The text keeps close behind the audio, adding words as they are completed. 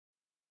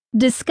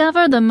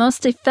Discover the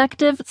most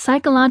effective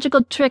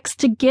psychological tricks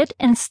to get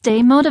and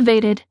stay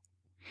motivated.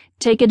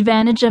 Take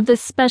advantage of this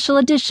special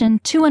edition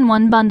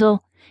 2-in-1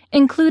 bundle.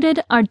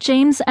 Included are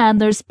James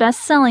Adler's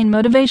best-selling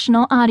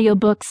motivational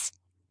audiobooks.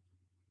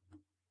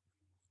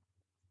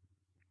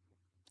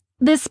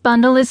 This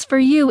bundle is for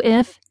you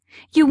if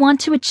you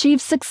want to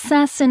achieve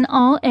success in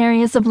all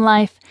areas of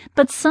life,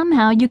 but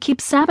somehow you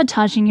keep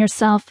sabotaging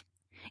yourself.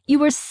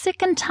 You are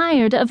sick and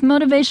tired of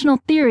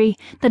motivational theory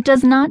that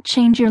does not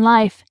change your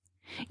life.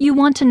 You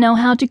want to know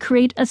how to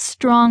create a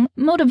strong,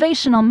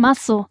 motivational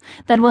muscle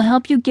that will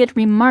help you get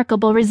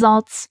remarkable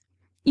results.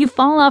 You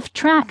fall off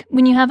track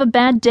when you have a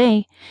bad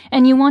day,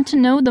 and you want to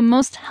know the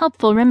most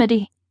helpful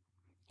remedy.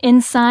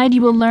 Inside,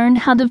 you will learn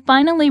how to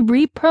finally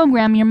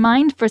reprogram your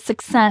mind for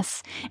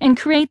success and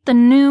create the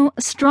new,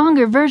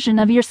 stronger version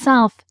of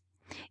yourself.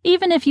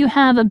 Even if you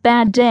have a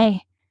bad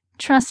day,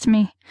 trust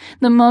me,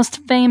 the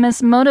most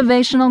famous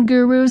motivational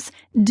gurus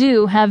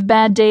do have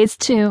bad days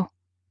too.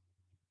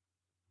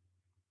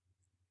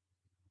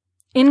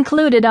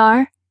 Included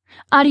are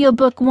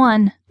Audiobook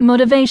 1,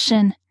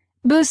 Motivation.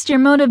 Boost your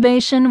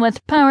motivation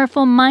with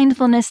powerful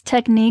mindfulness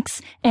techniques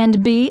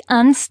and be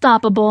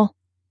unstoppable.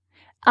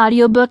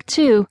 Audiobook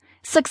 2,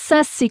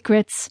 Success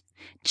Secrets.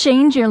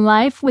 Change your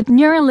life with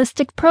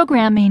neuralistic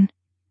programming.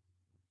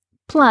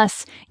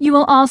 Plus, you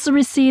will also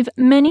receive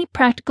many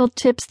practical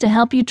tips to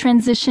help you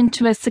transition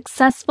to a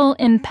successful,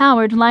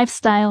 empowered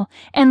lifestyle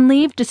and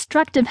leave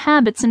destructive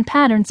habits and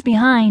patterns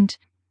behind.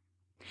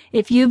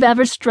 If you've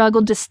ever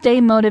struggled to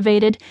stay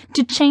motivated,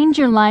 to change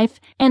your life,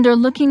 and are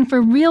looking for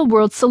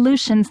real-world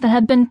solutions that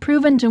have been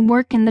proven to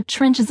work in the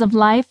trenches of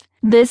life,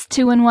 this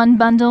 2-in-1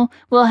 bundle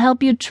will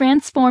help you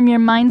transform your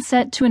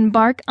mindset to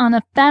embark on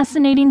a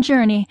fascinating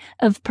journey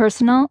of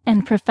personal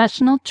and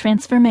professional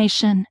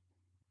transformation.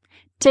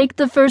 Take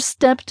the first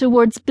step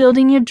towards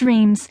building your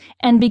dreams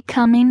and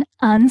becoming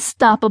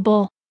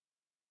unstoppable.